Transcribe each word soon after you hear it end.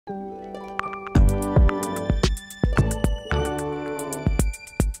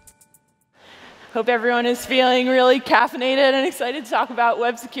Hope everyone is feeling really caffeinated and excited to talk about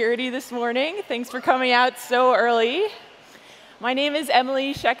web security this morning. Thanks for coming out so early. My name is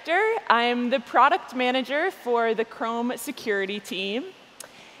Emily Schechter. I'm the product manager for the Chrome security team.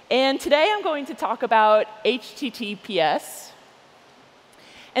 And today I'm going to talk about HTTPS.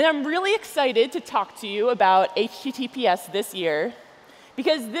 And I'm really excited to talk to you about HTTPS this year,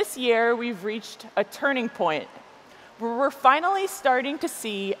 because this year we've reached a turning point where we're finally starting to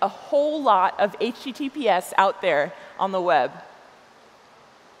see a whole lot of HTTPS out there on the web.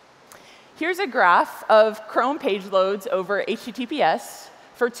 Here's a graph of Chrome page loads over HTTPS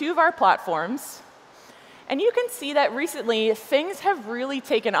for two of our platforms. And you can see that recently, things have really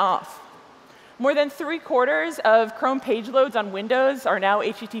taken off. More than 3/4 of Chrome page loads on Windows are now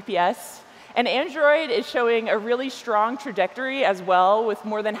HTTPS. And Android is showing a really strong trajectory as well, with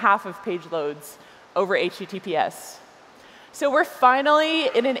more than half of page loads over HTTPS. So we're finally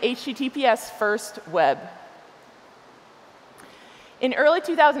in an HTTPS-first web. In early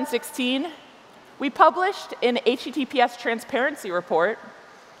 2016, we published an HTTPS transparency report,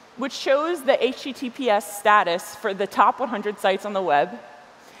 which shows the HTTPS status for the top 100 sites on the web.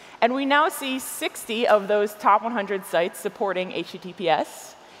 And we now see 60 of those top 100 sites supporting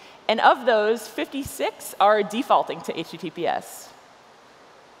HTTPS. And of those, 56 are defaulting to HTTPS.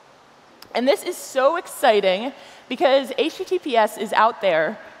 And this is so exciting because HTTPS is out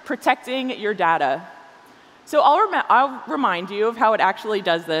there protecting your data. So I'll remind you of how it actually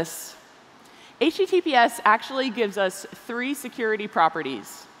does this. HTTPS actually gives us 3 security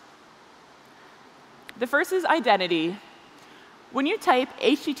properties. The first is identity. When you type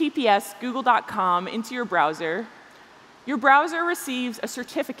https google.com into your browser receives a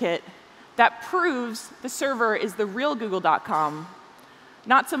certificate that proves the server is the real google.com,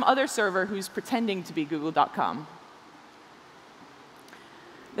 not some other server who's pretending to be google.com.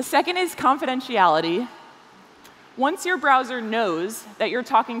 The second is confidentiality. Once your browser knows that you're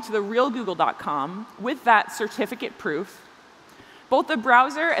talking to the real google.com with that certificate proof, both the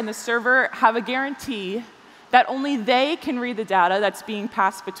browser and the server have a guarantee that only they can read the data that's being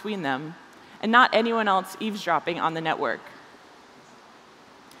passed between them, and not anyone else eavesdropping on the network.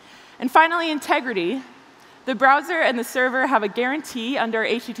 And finally, integrity. The browser and the server have a guarantee under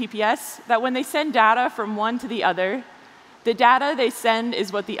HTTPS that when they send data from one to the other, the data they send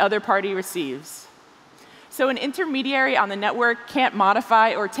is what the other party receives. So an intermediary on the network can't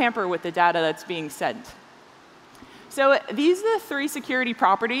modify or tamper with the data that's being sent. So these are the 3 security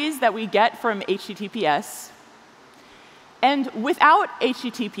properties that we get from HTTPS. And without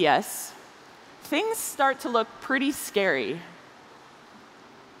HTTPS, things start to look pretty scary.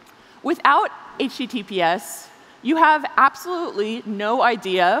 Without HTTPS, you have absolutely no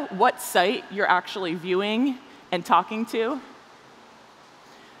idea what site you're actually viewing and talking to.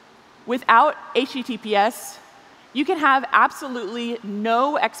 Without HTTPS, you can have absolutely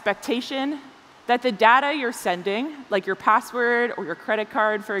no expectation that the data you're sending, like your password or your credit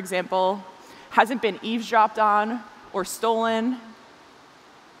card, for example, hasn't been eavesdropped on or stolen.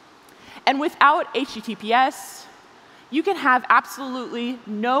 And without HTTPS, you can have absolutely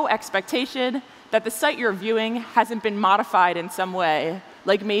no expectation that the site you're viewing hasn't been modified in some way,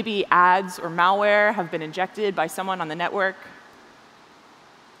 like maybe ads or malware have been injected by someone on the network.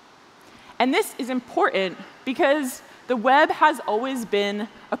 And this is important because the web has always been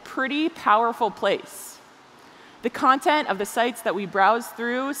a pretty powerful place. The content of the sites that we browse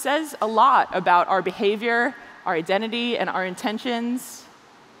through says a lot about our behavior, our identity, and our intentions.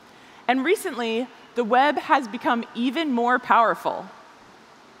 And recently, the web has become even more powerful.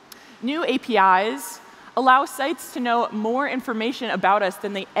 New APIs allow sites to know more information about us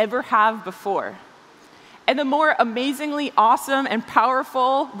than they ever have before. And the more amazingly awesome and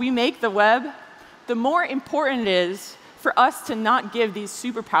powerful we make the web, the more important it is for us to not give these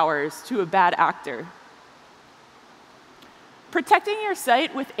superpowers to a bad actor. Protecting your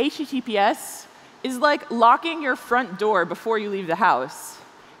site with HTTPS is like locking your front door before you leave the house.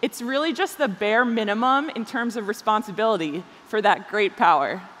 It's really just the bare minimum in terms of responsibility for that great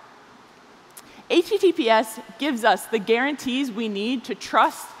power. HTTPS gives us the guarantees we need to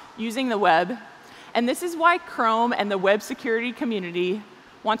trust using the web, and this is why Chrome and the web security community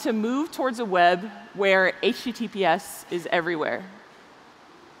want to move towards a web where HTTPS is everywhere.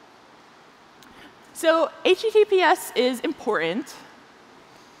 So HTTPS is important,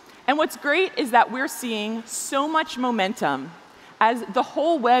 and what's great is that we're seeing so much momentum as the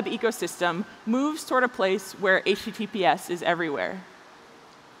whole web ecosystem moves toward a place where HTTPS is everywhere.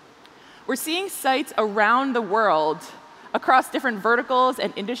 We're seeing sites around the world across different verticals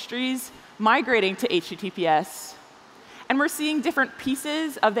and industries migrating to HTTPS. And we're seeing different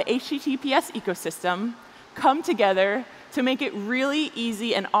pieces of the HTTPS ecosystem come together to make it really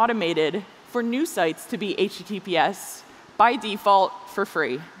easy and automated for new sites to be HTTPS by default for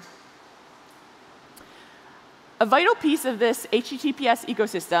free. A vital piece of this HTTPS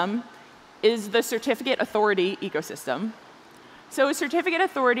ecosystem is the certificate authority ecosystem. So certificate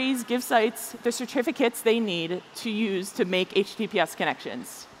authorities give sites the certificates they need to use to make HTTPS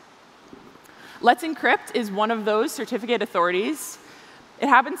connections. Let's Encrypt is one of those certificate authorities. It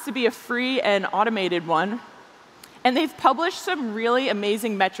happens to be a free and automated one. And they've published some really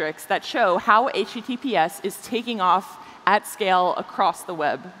amazing metrics that show how HTTPS is taking off at scale across the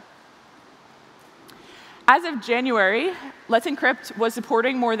web. As of January, Let's Encrypt was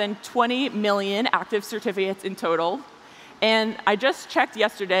supporting more than 20 million active certificates in total. And I just checked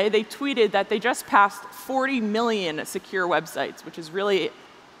yesterday, they tweeted that they just passed 40 million secure websites, which is really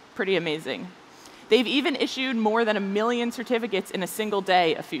pretty amazing. They've even issued more than 1 million certificates in a single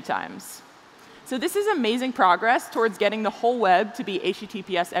day a few times. So this is amazing progress towards getting the whole web to be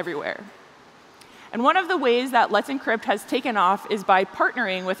HTTPS everywhere. And one of the ways that Let's Encrypt has taken off is by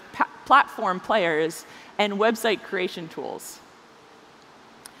partnering with platform players and website creation tools.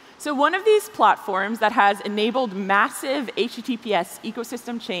 So one of these platforms that has enabled massive HTTPS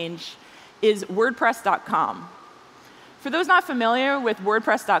ecosystem change is WordPress.com. For those not familiar with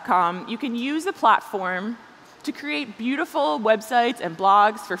WordPress.com, you can use the platform to create beautiful websites and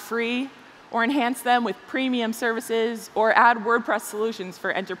blogs for free, or enhance them with premium services, or add WordPress solutions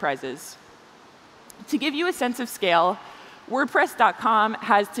for enterprises. To give you a sense of scale, WordPress.com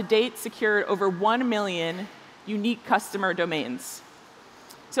has to date secured over 1 million unique customer domains.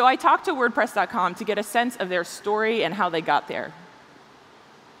 So I talked to WordPress.com to get a sense of their story and how they got there.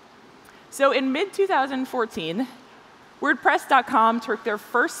 So in mid-2014, WordPress.com took their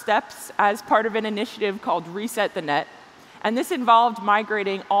first steps as part of an initiative called Reset the Net. And this involved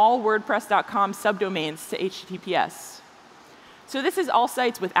migrating all WordPress.com subdomains to HTTPS. So this is all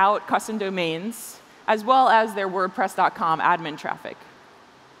sites without custom domains, as well as their WordPress.com admin traffic.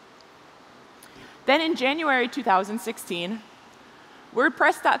 Then in January 2016,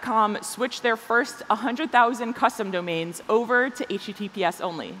 WordPress.com switched their first 100,000 custom domains over to HTTPS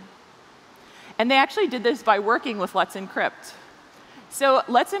only. And they actually did this by working with Let's Encrypt. So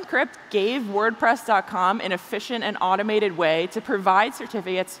Let's Encrypt gave WordPress.com an efficient and automated way to provide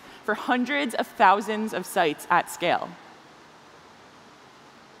certificates for hundreds of thousands of sites at scale.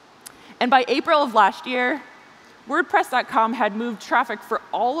 And by April of last year, WordPress.com had moved traffic for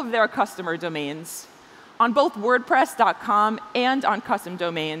all of their customer domains on both WordPress.com and on custom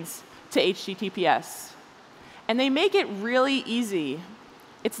domains to HTTPS. And they make it really easy.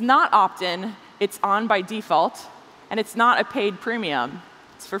 It's not opt-in, it's on by default. And it's not a paid premium.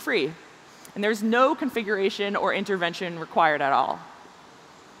 It's for free. And there's no configuration or intervention required at all.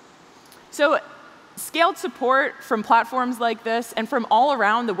 So scaled support from platforms like this and from all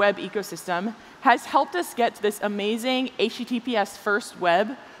around the web ecosystem has helped us get to this amazing HTTPS-first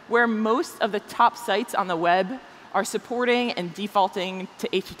web where most of the top sites on the web are supporting and defaulting to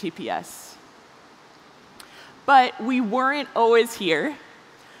HTTPS. But we weren't always here.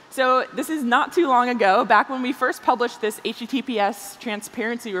 So this is not too long ago, back when we first published this HTTPS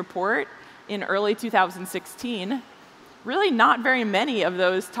transparency report in early 2016, really not very many of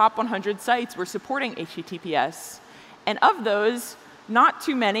those top 100 sites were supporting HTTPS. And of those, not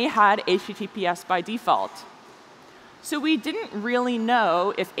too many had HTTPS by default. So we didn't really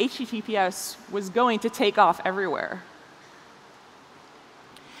know if HTTPS was going to take off everywhere.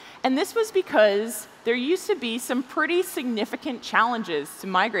 And this was because there used to be some pretty significant challenges to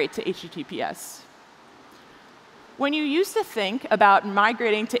migrate to HTTPS. When you used to think about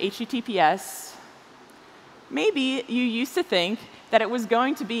migrating to HTTPS, maybe you used to think that it was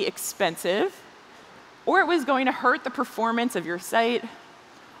going to be expensive, or it was going to hurt the performance of your site,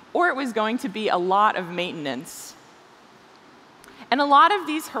 or it was going to be a lot of maintenance. And a lot of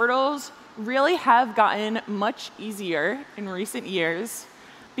these hurdles really have gotten much easier in recent years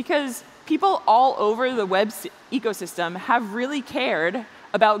because people all over the web ecosystem have really cared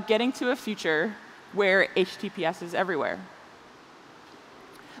about getting to a future where HTTPS is everywhere.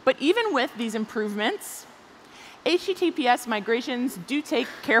 But even with these improvements, HTTPS migrations do take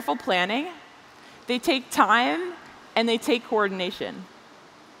careful planning, they take time, and they take coordination.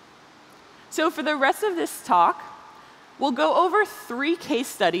 So for the rest of this talk, we'll go over 3 case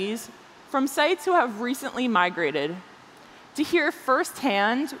studies from sites who have recently migrated to hear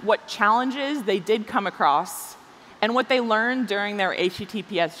firsthand what challenges they did come across and what they learned during their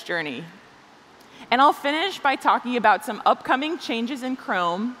HTTPS journey. And I'll finish by talking about some upcoming changes in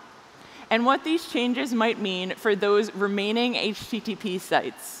Chrome and what these changes might mean for those remaining HTTP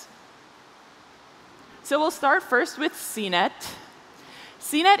sites. So we'll start first with CNET.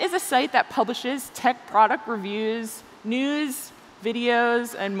 CNET is a site that publishes tech product reviews, news,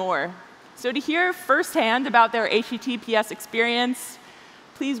 videos, and more. So to hear firsthand about their HTTPS experience,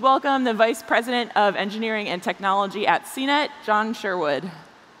 please welcome the Vice President of Engineering and Technology at CNET, John Sherwood.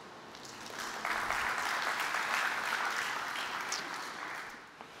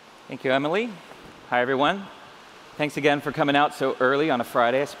 Thank you, Emily. Hi, everyone. Thanks again for coming out so early on a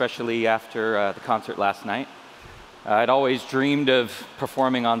Friday, especially after the concert last night. I'd always dreamed of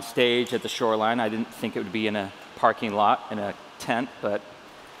performing on stage at the Shoreline. I didn't think it would be in a parking lot, in a tent, but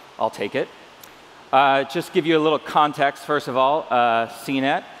I'll take it. Just give you a little context, first of all.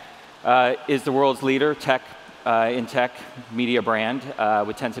 CNET is the world's leader in tech media brand,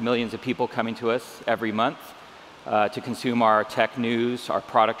 with tens of millions of people coming to us every month to consume our tech news, our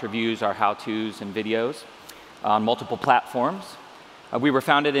product reviews, our how-tos and videos on multiple platforms. We were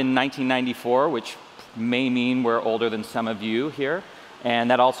founded in 1994, which may mean we're older than some of you here, and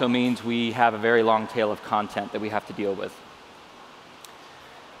that also means we have a very long tail of content that we have to deal with.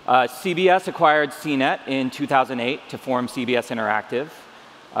 CBS acquired CNET in 2008 to form CBS Interactive.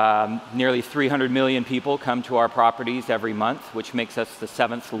 Nearly 300 million people come to our properties every month, which makes us the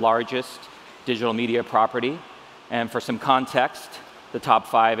 7th largest digital media property. And for some context, the top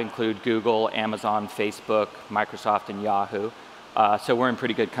 5 include Google, Amazon, Facebook, Microsoft, and Yahoo. So we're in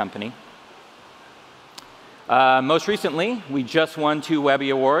pretty good company. Most recently, we just won 2 Webby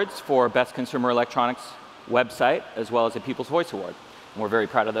Awards for Best Consumer Electronics Website, as well as a People's Voice Award. And we're very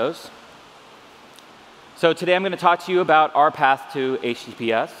proud of those. So today I'm going to talk to you about our path to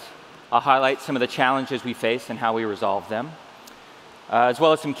HTTPS. I'll highlight some of the challenges we face and how we resolved them, as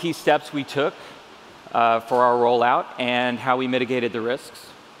well as some key steps we took for our rollout and how we mitigated the risks.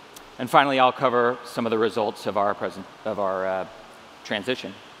 And finally, I'll cover some of the results of our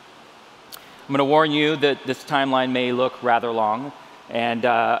transition. I'm going to warn you that this timeline may look rather long, and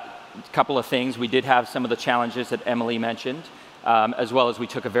a couple of things. We did have some of the challenges that Emily mentioned, as well as we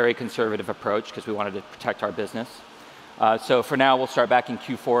took a very conservative approach because we wanted to protect our business. So for now, we'll start back in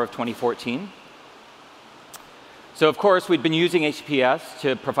Q4 of 2014. So of course, we'd been using HTTPS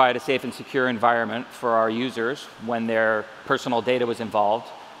to provide a safe and secure environment for our users when their personal data was involved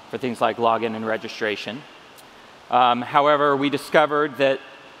for things like login and registration. However, we discovered that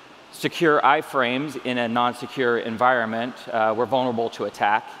secure iframes in a non-secure environment were vulnerable to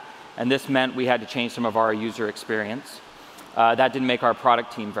attack, and this meant we had to change some of our user experience. That didn't make our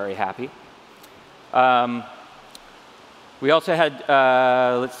product team very happy. We also had,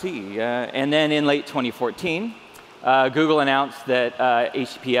 and then in late 2014, Google announced that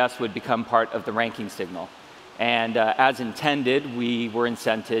HTTPS would become part of the ranking signal. And as intended, we were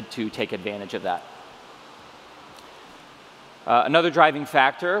incented to take advantage of that. Another driving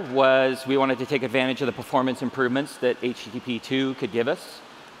factor was we wanted to take advantage of the performance improvements that HTTP2 could give us,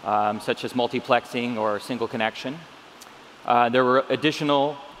 such as multiplexing or single connection. There were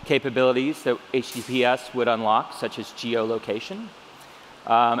additional capabilities that HTTPS would unlock, such as geolocation.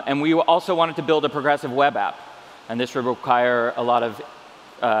 And we also wanted to build a progressive web app. And this would require a lot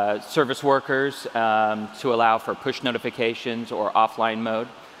of service workers to allow for push notifications or offline mode.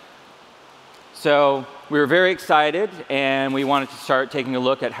 So we were very excited, and we wanted to start taking a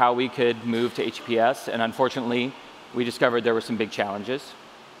look at how we could move to HTTPS. And unfortunately, we discovered there were some big challenges.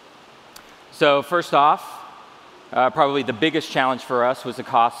 So first off, probably the biggest challenge for us was the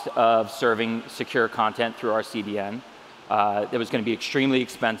cost of serving secure content through our CDN. It was going to be extremely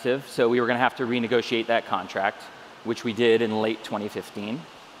expensive, so we were going to have to renegotiate that contract, which we did in late 2015.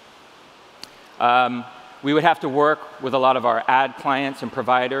 We would have to work with a lot of our ad clients and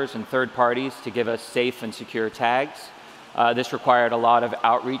providers and third parties to give us safe and secure tags. This required a lot of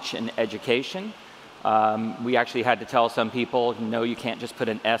outreach and education. We actually had to tell some people, no, you can't just put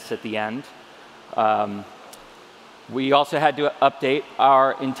an S at the end. We also had to update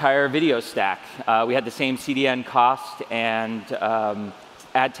our entire video stack. We had the same CDN cost and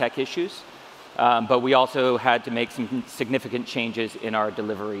ad tech issues, but we also had to make some significant changes in our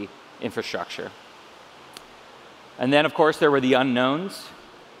delivery infrastructure. And then, of course, there were the unknowns.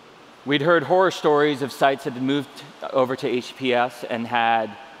 We'd heard horror stories of sites that had moved over to HTTPS and had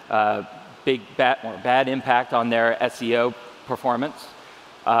bad impact on their SEO performance.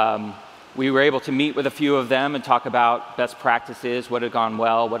 We were able to meet with a few of them and talk about best practices, what had gone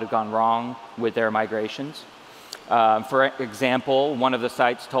well, what had gone wrong with their migrations. For example, one of the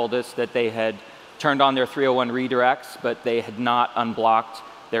sites told us that they had turned on their 301 redirects, but they had not unblocked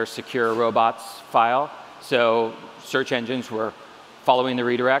their secure robots file. So search engines were following the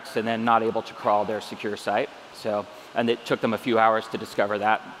redirects and then not able to crawl their secure site. And it took them a few hours to discover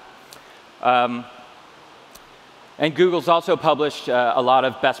that. And Google's also published a lot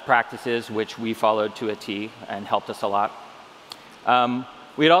of best practices, which we followed to a T and helped us a lot.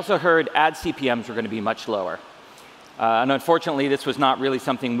 We had also heard ad CPMs were going to be much lower. And unfortunately, this was not really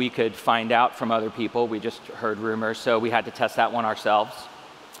something we could find out from other people. We just heard rumors, so we had to test that one ourselves.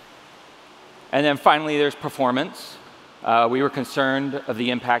 And then finally, there's performance. We were concerned of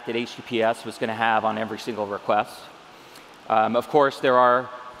the impact that HTTPS was going to have on every single request. Of course, there are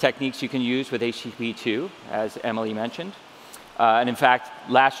techniques you can use with HTTP 2, as Emily mentioned. And in fact,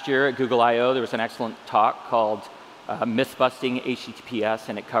 last year at Google I/O, there was an excellent talk called Myth-Busting HTTPS,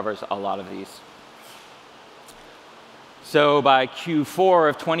 and it covers a lot of these. So by Q4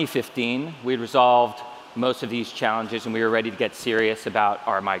 of 2015, we'd resolved most of these challenges, and we were ready to get serious about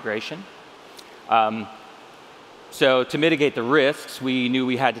our migration. So to mitigate the risks, we knew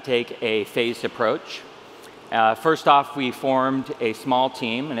we had to take a phased approach. First off, we formed a small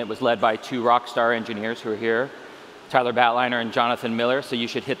team, and it was led by 2 rockstar engineers who are here, Tyler Batliner and Jonathan Miller, so you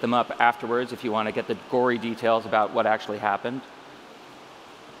should hit them up afterwards if you want to get the gory details about what actually happened.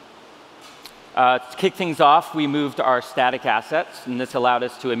 To kick things off, we moved our static assets, and this allowed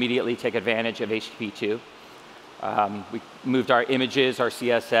us to immediately take advantage of HTTP 2. We moved our images, our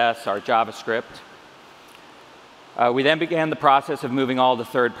CSS, our JavaScript. We then began the process of moving all the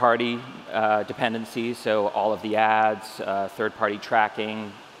third-party dependencies, so all of the ads, third-party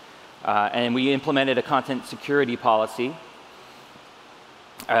tracking, and we implemented a content security policy.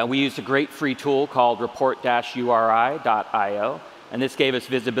 We used a great free tool called report-uri.io, and this gave us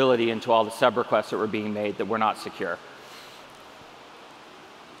visibility into all the sub-requests that were being made that were not secure.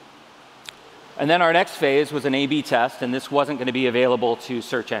 And then our next phase was an A/B test, and this wasn't going to be available to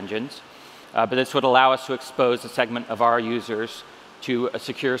search engines. But this would allow us to expose a segment of our users to a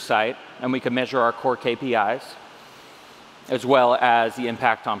secure site, and we could measure our core KPIs, as well as the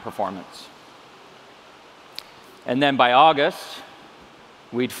impact on performance. And then by August,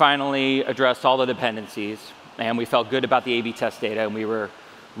 we'd finally addressed all the dependencies, and we felt good about the A/B test data, and we were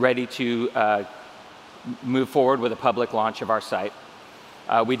ready to move forward with a public launch of our site.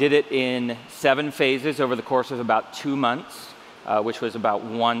 We did it in 7 phases over the course of about 2 months. Which was about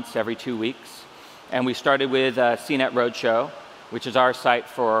once every 2 weeks. And we started with CNET Roadshow, which is our site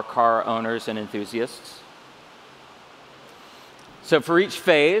for car owners and enthusiasts. So for each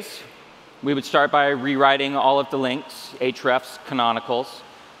phase, we would start by rewriting all of the links, hrefs, canonicals.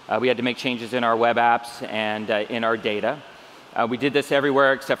 We had to make changes in our web apps and in our data. We did this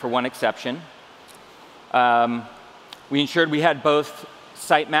everywhere except for one exception. We ensured we had both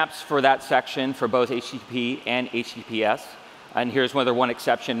sitemaps for that section for both HTTP and HTTPS. And here's where the one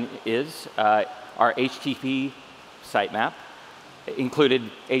exception is. Our HTTP sitemap included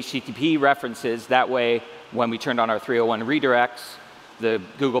HTTP references. That way, when we turned on our 301 redirects, the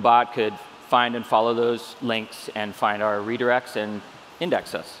Googlebot could find and follow those links and find our redirects and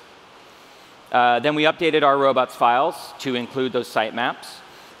index us. Then we updated our robots files to include those sitemaps.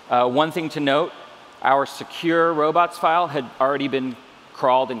 One thing to note, our secure robots file had already been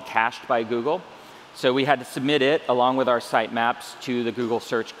crawled and cached by Google. So we had to submit it along with our sitemaps to the Google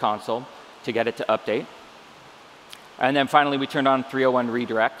Search Console to get it to update. And then finally, we turned on 301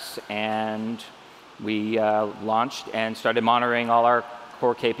 redirects, and we launched and started monitoring all our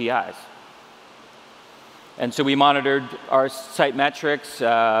core KPIs. And so we monitored our site metrics,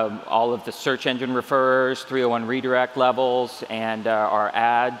 all of the search engine refers, 301 redirect levels, and our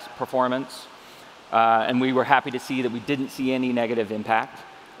ad performance. And we were happy to see that we didn't see any negative impact.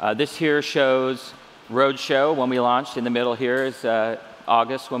 This here shows Roadshow when we launched. In the middle here is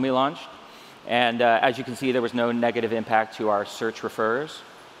August when we launched. And as you can see, there was no negative impact to our search refers.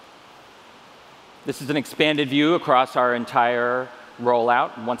 This is an expanded view across our entire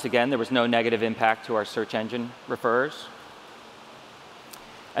rollout. Once again, there was no negative impact to our search engine refers.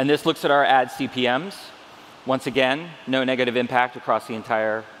 And this looks at our ad CPMs. Once again, no negative impact across the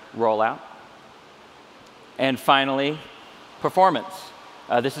entire rollout. And finally, performance.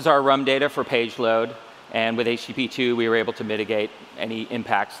 This is our RUM data for page load, and with HTTP 2, we were able to mitigate any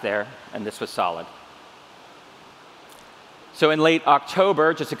impacts there, and this was solid. So in late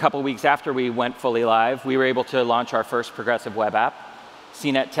October, just a couple weeks after we went fully live, we were able to launch our first progressive web app,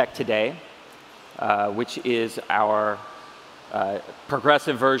 CNET Tech Today, which is our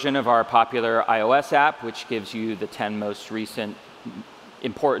progressive version of our popular iOS app, which gives you the 10 most recent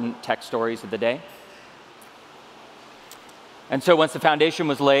important tech stories of the day. And so once the foundation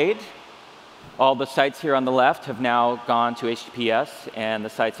was laid, all the sites here on the left have now gone to HTTPS, and the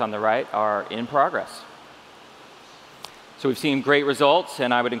sites on the right are in progress. So we've seen great results,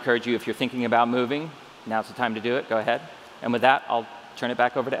 and I would encourage you, if you're thinking about moving, now's the time to do it. Go ahead. And with that, I'll turn it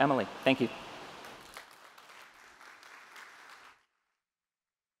back over to Emily. Thank you.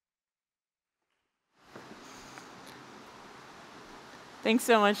 Thanks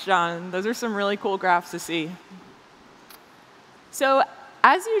so much, John. Those are some really cool graphs to see. So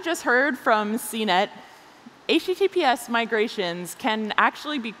as you just heard from CNET, HTTPS migrations can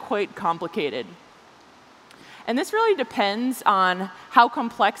actually be quite complicated. And this really depends on how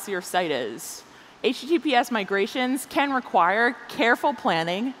complex your site is. HTTPS migrations can require careful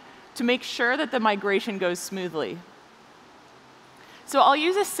planning to make sure that the migration goes smoothly. So I'll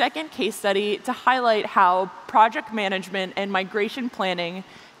use a second case study to highlight how project management and migration planning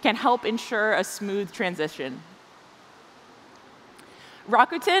can help ensure a smooth transition.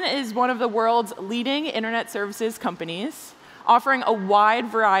 Rakuten is one of the world's leading internet services companies, offering a wide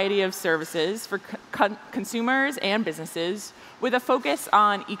variety of services for consumers and businesses with a focus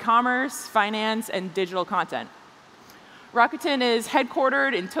on e-commerce, finance, and digital content. Rakuten is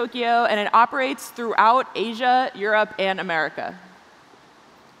headquartered in Tokyo, and it operates throughout Asia, Europe, and America.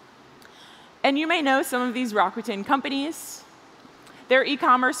 And you may know some of these Rakuten companies. Their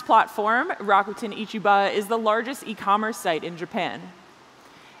e-commerce platform, Rakuten Ichiba, is the largest e-commerce site in Japan.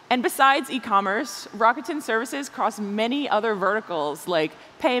 And besides e-commerce, Rakuten services cross many other verticals like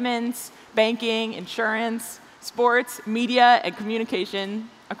payments, banking, insurance, sports, media, and communication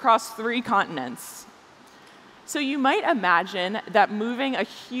across 3 continents. So you might imagine that moving a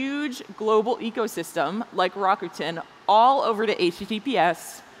huge global ecosystem like Rakuten all over to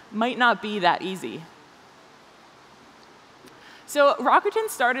HTTPS might not be that easy. So Rakuten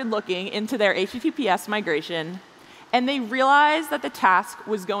started looking into their HTTPS migration, and they realized that the task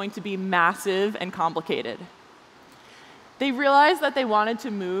was going to be massive and complicated. They realized that they wanted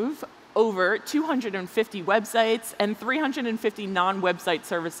to move over 250 websites and 350 non-website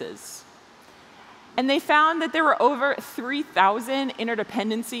services. And they found that there were over 3,000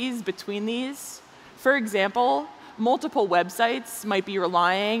 interdependencies between these. For example, multiple websites might be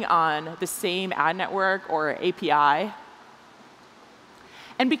relying on the same ad network or API.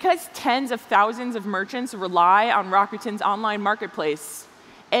 And because tens of thousands of merchants rely on Rakuten's online marketplace,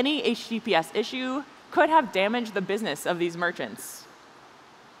 any HTTPS issue could have damaged the business of these merchants.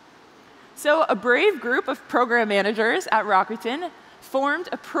 So a brave group of program managers at Rakuten formed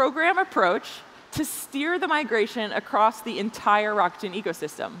a program approach to steer the migration across the entire Rakuten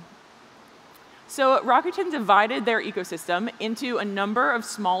ecosystem. So Rakuten divided their ecosystem into a number of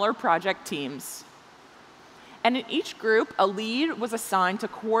smaller project teams. And in each group, a lead was assigned to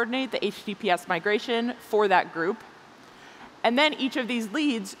coordinate the HTTPS migration for that group. And then each of these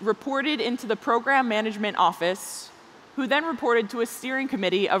leads reported into the program management office, who then reported to a steering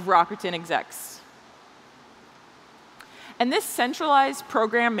committee of Rakuten execs. And this centralized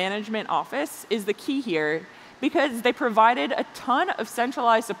program management office is the key here, because they provided a ton of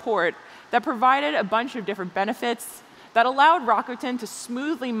centralized support that provided a bunch of different benefits that allowed Rakuten to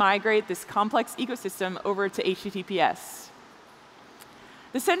smoothly migrate this complex ecosystem over to HTTPS.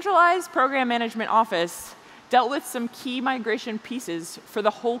 The centralized program management office dealt with some key migration pieces for the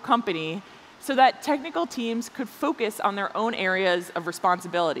whole company so that technical teams could focus on their own areas of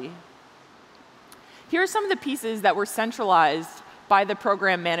responsibility. Here are some of the pieces that were centralized by the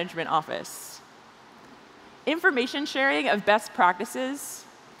program management office. Information sharing of best practices.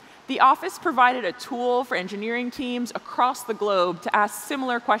 The office provided a tool for engineering teams across the globe to ask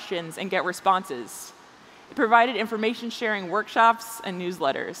similar questions and get responses. It provided information sharing workshops and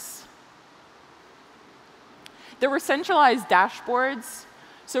newsletters. There were centralized dashboards.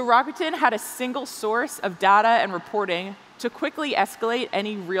 So Rakuten had a single source of data and reporting to quickly escalate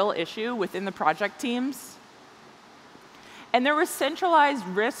any real issue within the project teams. And there was centralized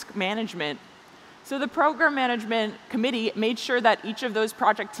risk management. So the program management committee made sure that each of those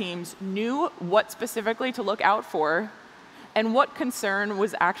project teams knew what specifically to look out for and what concern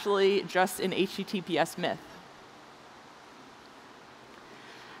was actually just an HTTPS myth.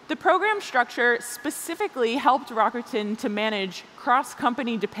 The program structure specifically helped Rakuten to manage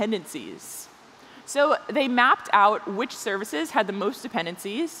cross-company dependencies. So they mapped out which services had the most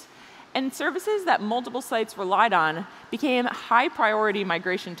dependencies, and services that multiple sites relied on became high-priority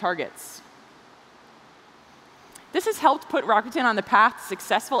migration targets. This has helped put Rakuten on the path to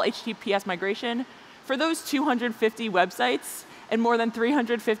successful HTTPS migration for those 250 websites and more than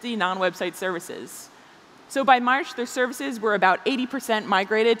 350 non-website services. So by March, their services were about 80%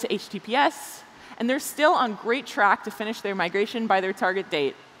 migrated to HTTPS, and they're still on great track to finish their migration by their target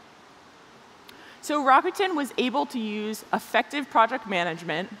date. So Rakuten was able to use effective project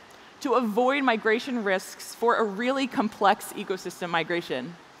management to avoid migration risks for a really complex ecosystem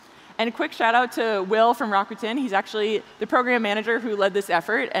migration. And a quick shout out to Will from Rakuten. He's actually the program manager who led this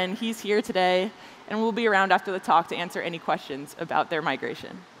effort, and he's here today, and will be around after the talk to answer any questions about their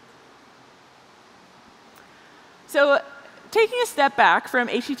migration. So taking a step back from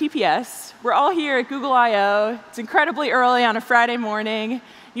HTTPS, we're all here at Google I/O. It's incredibly early on a Friday morning.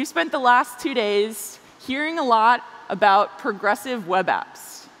 You spent the last 2 days hearing a lot about progressive web apps.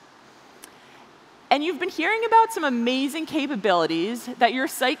 And you've been hearing about some amazing capabilities that your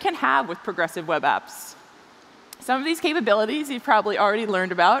site can have with progressive web apps. Some of these capabilities you've probably already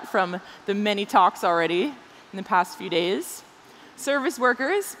learned about from the many talks already in the past few days. Service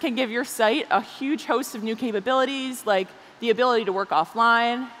workers can give your site a huge host of new capabilities, like the ability to work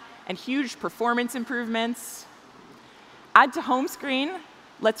offline and huge performance improvements. Add to home screen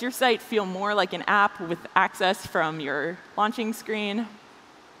lets your site feel more like an app with access from your launching screen.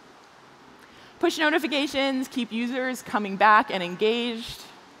 Push notifications keep users coming back and engaged.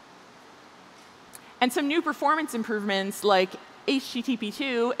 And some new performance improvements like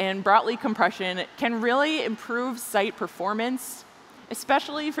HTTP2 and Brotli compression can really improve site performance,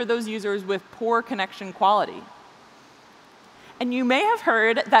 especially for those users with poor connection quality. And you may have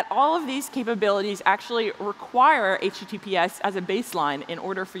heard that all of these capabilities actually require HTTPS as a baseline in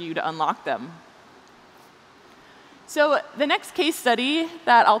order for you to unlock them. So the next case study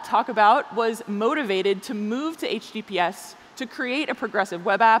that I'll talk about was motivated to move to HTTPS to create a progressive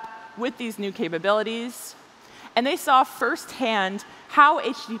web app with these new capabilities. And they saw firsthand how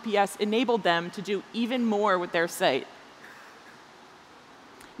HTTPS enabled them to do even more with their site.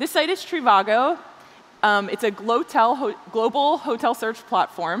 This site is Trivago. It's a global hotel search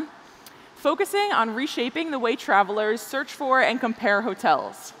platform focusing on reshaping the way travelers search for and compare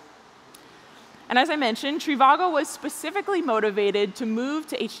hotels. And as I mentioned, Trivago was specifically motivated to move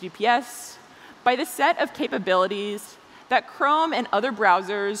to HTTPS by the set of capabilities that Chrome and other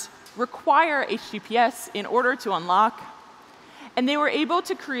browsers require HTTPS in order to unlock. And they were able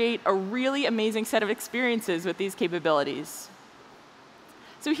to create a really amazing set of experiences with these capabilities.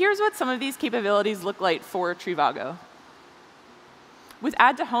 So here's what some of these capabilities look like for Trivago. With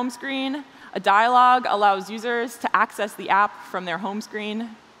Add to Home Screen, a dialog allows users to access the app from their home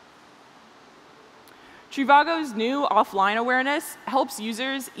screen. Trivago's new offline awareness helps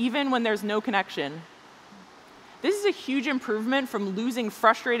users even when there's no connection. This is a huge improvement from losing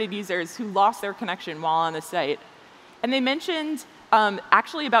frustrated users who lost their connection while on the site. And they mentioned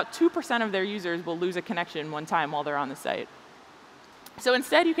actually about 2% of their users will lose a connection one time while they're on the site. So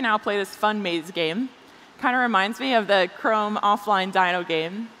instead, you can now play this fun maze game. Kind of reminds me of the Chrome offline Dino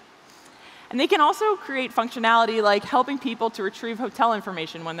game. And they can also create functionality like helping people to retrieve hotel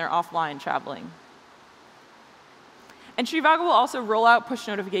information when they're offline traveling. And Trivago will also roll out push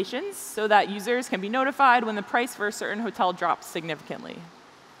notifications so that users can be notified when the price for a certain hotel drops significantly.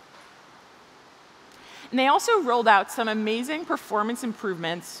 And they also rolled out some amazing performance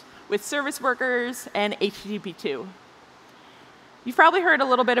improvements with service workers and HTTP2. You've probably heard a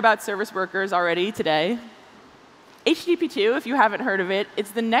little bit about service workers already today. HTTP2, if you haven't heard of it,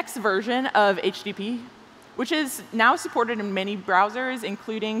 it's the next version of HTTP, which is now supported in many browsers,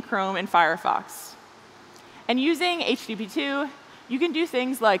 including Chrome and Firefox. And using HTTP2, you can do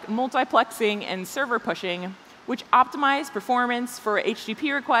things like multiplexing and server pushing, which optimize performance for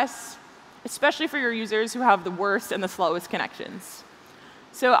HTTP requests, especially for your users who have the worst and the slowest connections.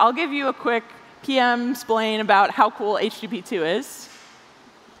 So I'll give you a quick PM explain about how cool HTTP2 is.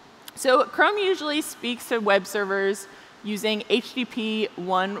 So Chrome usually speaks to web servers using HTTP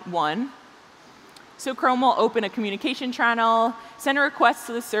 1.1. So Chrome will open a communication channel, send a request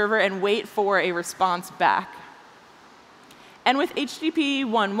to the server, and wait for a response back. And with HTTP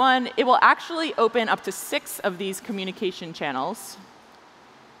 1.1, it will actually open up to 6 of these communication channels.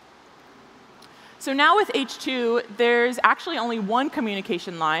 So now with H2, there's actually only one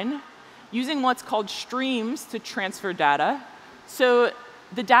communication line using what's called streams to transfer data. So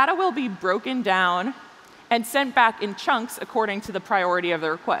the data will be broken down and sent back in chunks according to the priority of the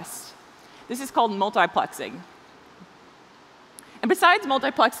request. This is called multiplexing. And besides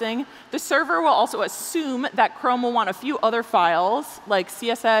multiplexing, the server will also assume that Chrome will want a few other files, like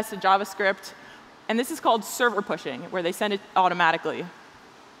CSS and JavaScript. And this is called server pushing, where they send it automatically.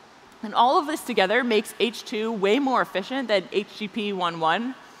 And all of this together makes H2 way more efficient than HTTP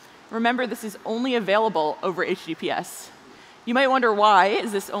 1.1. Remember, this is only available over HTTPS. You might wonder, why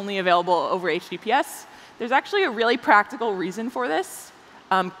is this only available over HTTPS? There's actually a really practical reason for this,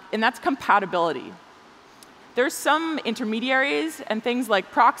 and that's compatibility. There's some intermediaries and things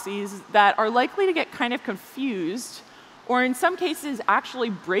like proxies that are likely to get kind of confused or in some cases actually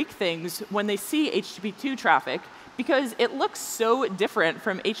break things when they see HTTP2 traffic because it looks so different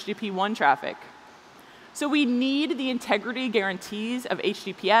from HTTP1 traffic. So we need the integrity guarantees of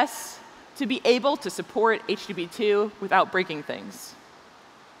HTTPS to be able to support HTTP2 without breaking things.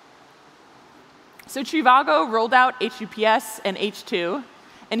 So Trivago rolled out HTTPS and H2,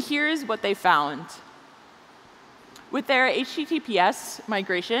 and here's what they found. With their HTTPS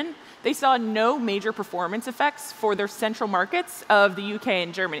migration, they saw no major performance effects for their central markets of the UK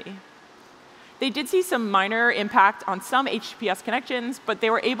and Germany. They did see some minor impact on some HTTPS connections, but they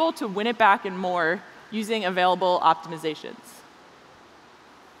were able to win it back and more using available optimizations.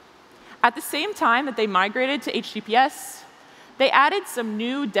 At the same time that they migrated to HTTPS, they added some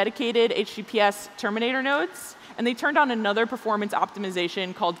new dedicated HTTPS terminator nodes, and they turned on another performance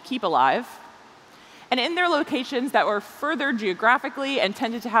optimization called Keep Alive. And in their locations that were further geographically and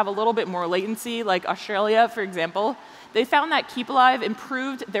tended to have a little bit more latency, like Australia, for example, they found that Keep Alive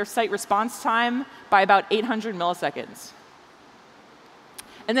improved their site response time by about 800 milliseconds.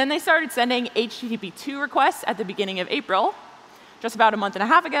 And then they started sending HTTP2 requests at the beginning of April, just about a month and a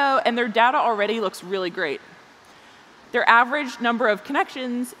half ago, and their data already looks really great. Their average number of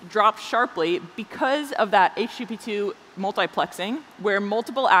connections dropped sharply because of that HTTP2 multiplexing, where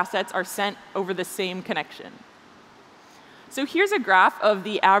multiple assets are sent over the same connection. So here's a graph of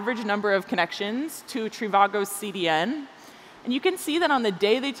the average number of connections to Trivago's CDN. And you can see that on the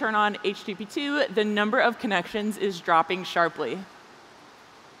day they turn on HTTP2, the number of connections is dropping sharply.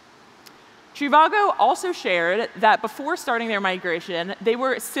 Trivago also shared that before starting their migration, they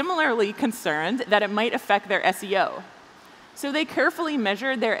were similarly concerned that it might affect their SEO. So they carefully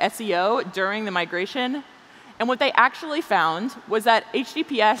measured their SEO during the migration, and what they actually found was that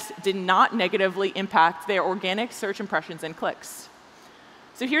HTTPS did not negatively impact their organic search impressions and clicks.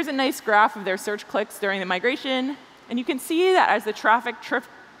 So here's a nice graph of their search clicks during the migration, and you can see that as the traffic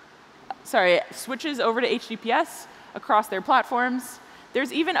switches over to HTTPS across their platforms,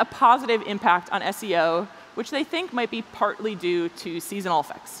 there's even a positive impact on SEO, which they think might be partly due to seasonal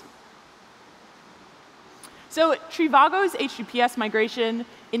effects. So Trivago's HTTPS migration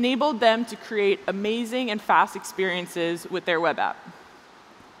enabled them to create amazing and fast experiences with their web app.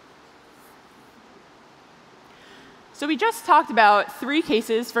 So we just talked about 3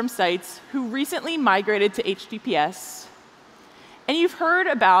 cases from sites who recently migrated to HTTPS. And you've heard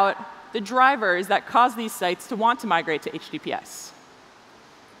about the drivers that cause these sites to want to migrate to HTTPS.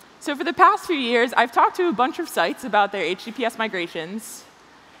 So for the past few years, I've talked to a bunch of sites about their HTTPS migrations.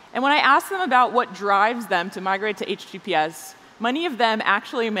 And when I asked them about what drives them to migrate to HTTPS, many of them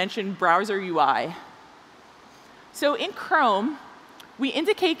actually mentioned browser UI. So in Chrome, we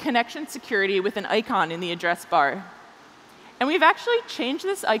indicate connection security with an icon in the address bar. And we've actually changed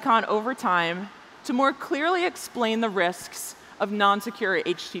this icon over time to more clearly explain the risks of non-secure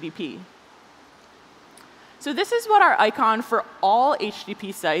HTTP. So this is what our icon for all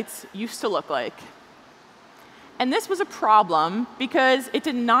HTTP sites used to look like. And this was a problem because it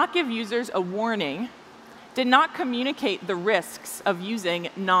did not give users a warning, did not communicate the risks of using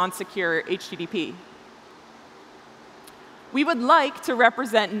non-secure HTTP. We would like to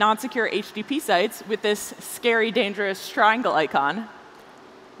represent non-secure HTTP sites with this scary, dangerous triangle icon.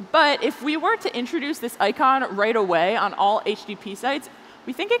 But if we were to introduce this icon right away on all HTTP sites,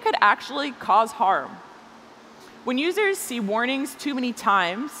 we think it could actually cause harm. When users see warnings too many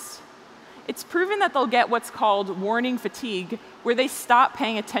times, it's proven that they'll get what's called warning fatigue, where they stop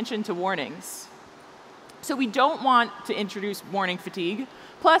paying attention to warnings. So we don't want to introduce warning fatigue.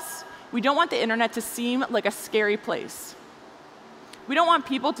 Plus, we don't want the internet to seem like a scary place. We don't want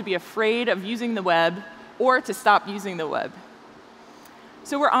people to be afraid of using the web or to stop using the web.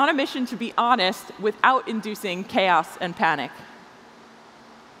 So we're on a mission to be honest without inducing chaos and panic.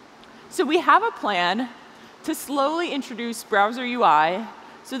 So we have a plan to slowly introduce browser UI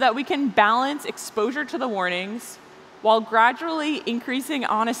so that we can balance exposure to the warnings while gradually increasing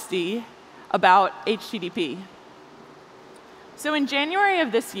honesty about HTTP. So in January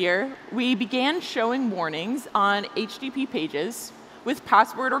of this year, we began showing warnings on HTTP pages with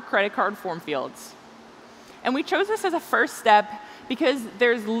password or credit card form fields. And we chose this as a first step because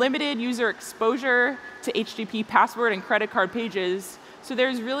there's limited user exposure to HTTP password and credit card pages, so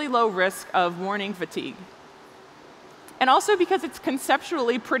there's really low risk of warning fatigue. And also because it's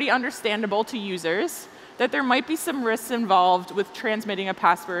conceptually pretty understandable to users that there might be some risks involved with transmitting a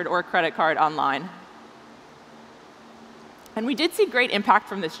password or a credit card online. And we did see great impact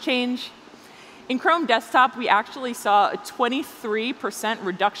from this change. In Chrome Desktop, we actually saw a 23%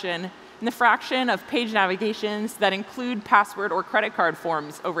 reduction in the fraction of page navigations that include password or credit card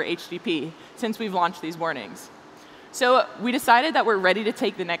forms over HTTP since we've launched these warnings. So we decided that we're ready to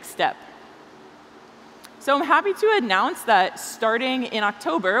take the next step. So I'm happy to announce that starting in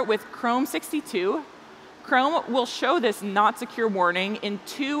October with Chrome 62, Chrome will show this not secure warning in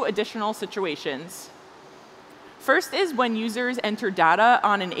 2 additional situations. First is when users enter data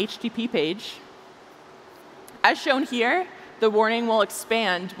on an HTTP page. As shown here, the warning will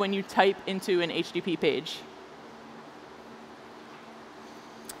expand when you type into an HTTP page.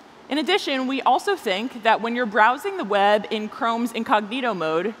 In addition, we also think that when you're browsing the web in Chrome's incognito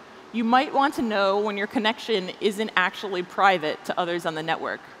mode, you might want to know when your connection isn't actually private to others on the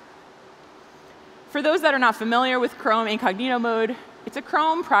network. For those that are not familiar with Chrome incognito mode, it's a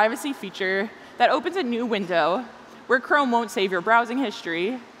Chrome privacy feature that opens a new window where Chrome won't save your browsing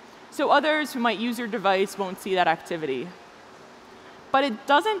history, so others who might use your device won't see that activity. But it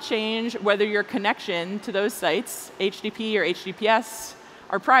doesn't change whether your connection to those sites, HTTP or HTTPS,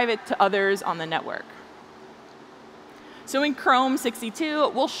 are private to others on the network. So in Chrome 62,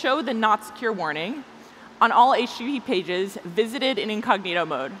 we'll show the not secure warning on all HTTP pages visited in incognito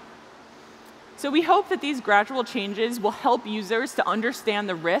mode. So we hope that these gradual changes will help users to understand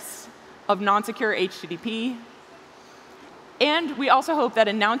the risks of non-secure HTTP. And we also hope that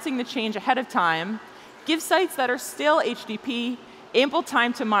announcing the change ahead of time gives sites that are still HTTP ample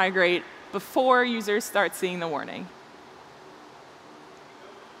time to migrate before users start seeing the warning.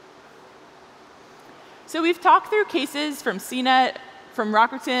 So we've talked through cases from CNET, from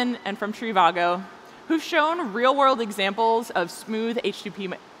Rakuten, and from Trivago, who've shown real-world examples of smooth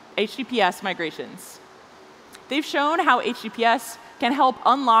HTTPS migrations. They've shown how HTTPS can help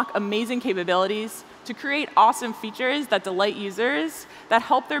unlock amazing capabilities to create awesome features that delight users, that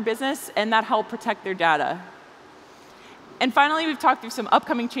help their business, and that help protect their data. And finally, we've talked through some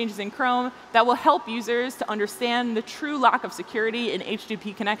upcoming changes in Chrome that will help users to understand the true lack of security in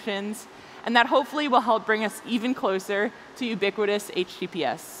HTTP connections, and that hopefully will help bring us even closer to ubiquitous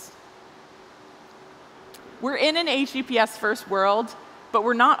HTTPS. We're in an HTTPS first world, but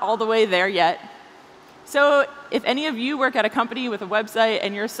we're not all the way there yet. So if any of you work at a company with a website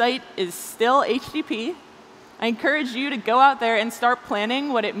and your site is still HTTP, I encourage you to go out there and start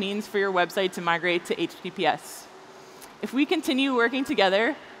planning what it means for your website to migrate to HTTPS. If we continue working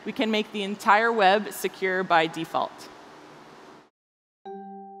together, we can make the entire web secure by default.